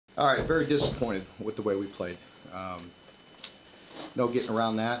All right, very disappointed with the way we played. No getting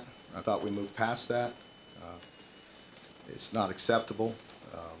around that. I thought we moved past that. It's not acceptable.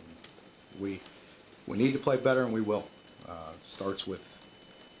 We need to play better, and we will. Starts with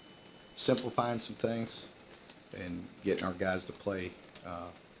simplifying some things and getting our guys to play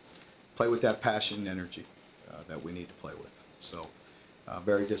with that passion and energy that we need to play with. So,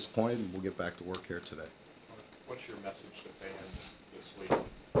 very disappointed, and we'll get back to work here today. What's your message to fans this week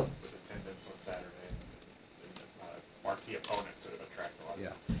with attendance on Saturday and marquee opponent to attract a lot of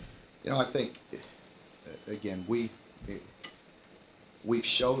people? You know, I think again we've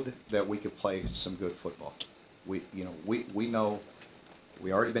showed that we could play some good football. We know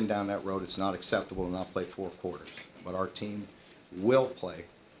we already been down that road. It's not acceptable to not play 4 quarters, but our team will play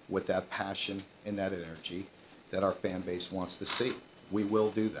with that passion and that energy that our fan base wants to see. We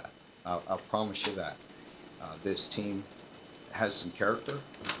will do that. I'll promise you that. This team has some character.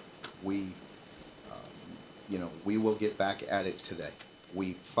 We will get back at it today.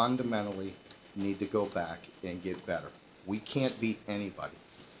 We fundamentally need to go back and get better. We can't beat anybody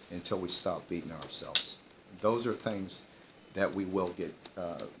until we stop beating ourselves. Those are things that we will get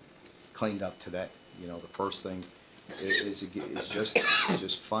cleaned up today. You know, the first thing is just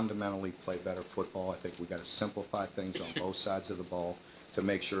fundamentally play better football. I think we got to simplify things on both sides of the ball to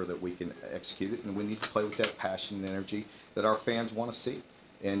make sure that we can execute it, and we need to play with that passion and energy that our fans want to see.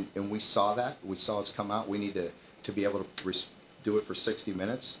 And we saw that. We saw it's come out. We need to be able to do it for 60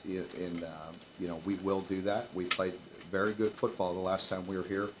 minutes, and we will do that. We played very good football the last time we were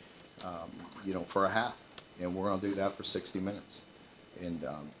here, for a half, and we're going to do that for 60 minutes. And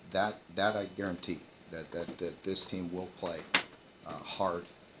that I guarantee that this team will play hard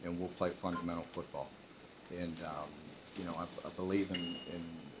and will play fundamental football. And I believe in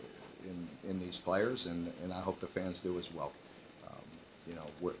these players, and I hope the fans do as well.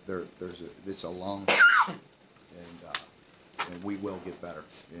 It's a long and we will get better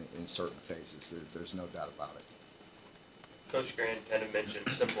in certain phases. There's no doubt about it. Coach Grant kind of mentioned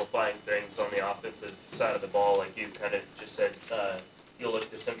simplifying things on the offensive side of the ball, like you kind of just said. You'll look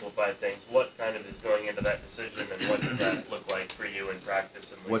to simplify things. What kind of is going into that decision, and what does that look like for you in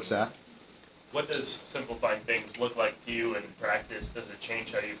practice? And what's that? What does simplifying things look like to you in practice? Does it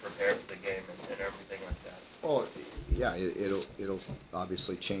change how you prepare for the game and everything like that? Well, yeah, it'll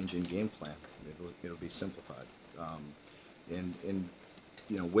obviously change in game plan. It'll be simplified, and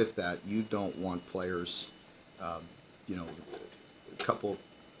with that, you don't want players,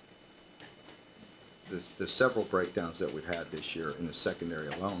 the several breakdowns that we've had this year in the secondary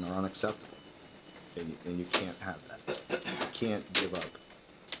alone are unacceptable, and you can't have that. You can't give up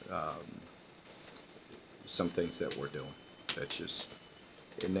some things that we're doing. That's just,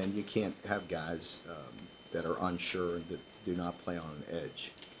 and then you can't have guys that are unsure and that do not play on an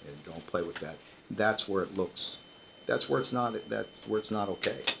edge and don't play with that. That's where it looks. That's where it's not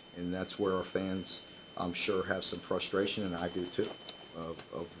okay, and that's where our fans, I'm sure, have some frustration, and I do too, of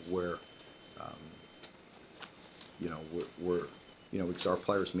where. Because our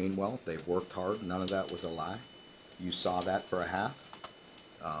players mean well. They've worked hard. None of that was a lie. You saw that for a half.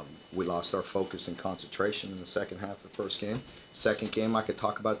 We lost our focus and concentration in the second half of the first game. Second game, I could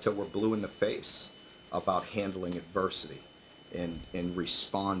talk about till we're blue in the face about handling adversity and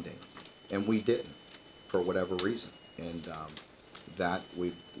responding, and we didn't for whatever reason. And that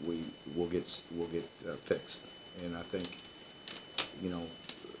we will get fixed. And I think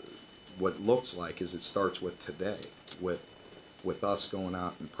what it looks like is it starts with today, with us going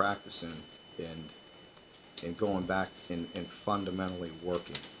out and practicing and going back and fundamentally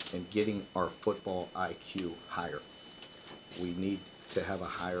working and getting our football IQ higher. We need to have a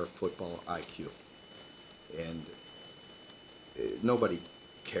higher football IQ, and nobody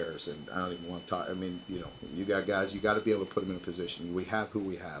cares, and I don't even want to talk. I mean, you got guys, you got to be able to put them in a position. We have who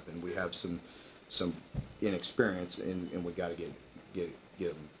we have, and we have some inexperience, and we got to get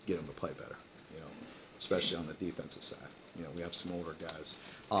them to play better, especially on the defensive side. We have some older guys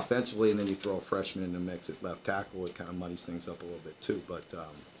offensively, and then you throw a freshman in the mix at left tackle. It kind of muddies things up a little bit too. But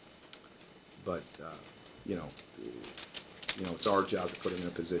it's our job to put them in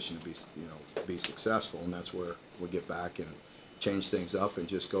a position to be successful, and that's where we get back and change things up and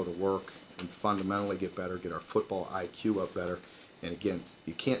just go to work and fundamentally get better, get our football IQ up better. And again,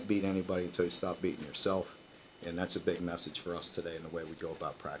 you can't beat anybody until you stop beating yourself, and that's a big message for us today in the way we go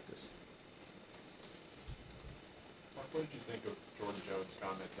about practice. What did you think of Jordan Jones'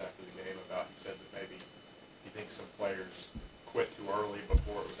 comments after the game about, he said that maybe he thinks some players quit too early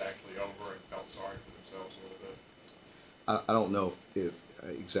before it was actually over and felt sorry for themselves a little bit? I don't know if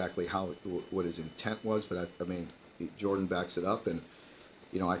exactly what his intent was, but I mean, Jordan backs it up, and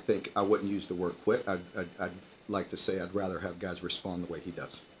I think I wouldn't use the word quit. I'd like to say I'd rather have guys respond the way he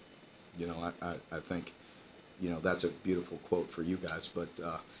does. I think, that's a beautiful quote for you guys, but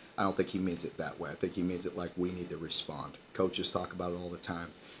I don't think he means it that way. I think he means it like we need to respond. Coaches talk about it all the time.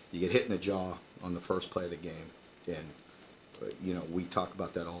 You get hit in the jaw on the first play of the game, and we talk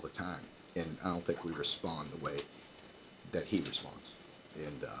about that all the time, and I don't think we respond the way that he responds.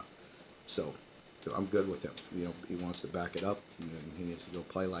 And so I'm good with him. He wants to back it up, and he needs to go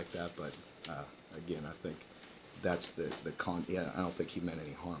play like that. But again, I think that's yeah, I don't think he meant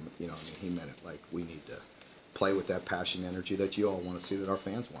any harm. He meant it like we need to play with that passion, energy that you all want to see, that our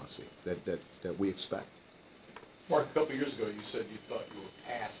fans want to see, that we expect. Mark, a couple years ago, you said you thought you were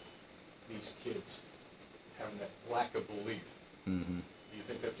past these kids having that lack of belief. Mm-hmm. Do you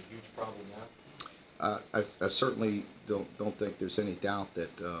think that's a huge problem now? I certainly don't think there's any doubt that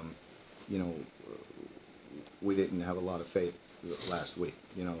we didn't have a lot of faith last week.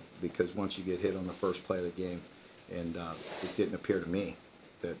 Because once you get hit on the first play of the game, and it didn't appear to me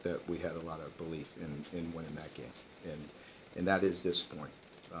that we had a lot of belief in winning that game, and that is disappointing.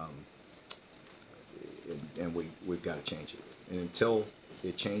 And we've got to change it. And until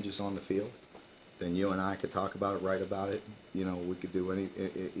it changes on the field, then you and I could talk about it, write about it. We could do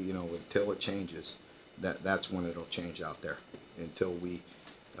until it changes. That's when it'll change out there. Until we,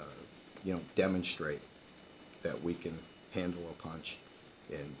 demonstrate that we can handle a punch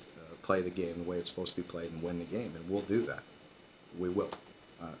and play the game the way it's supposed to be played and win the game, and we'll do that. We will.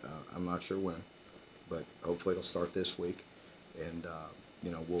 I'm not sure when, but hopefully it'll start this week, and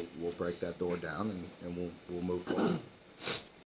we'll break that door down and we'll move forward.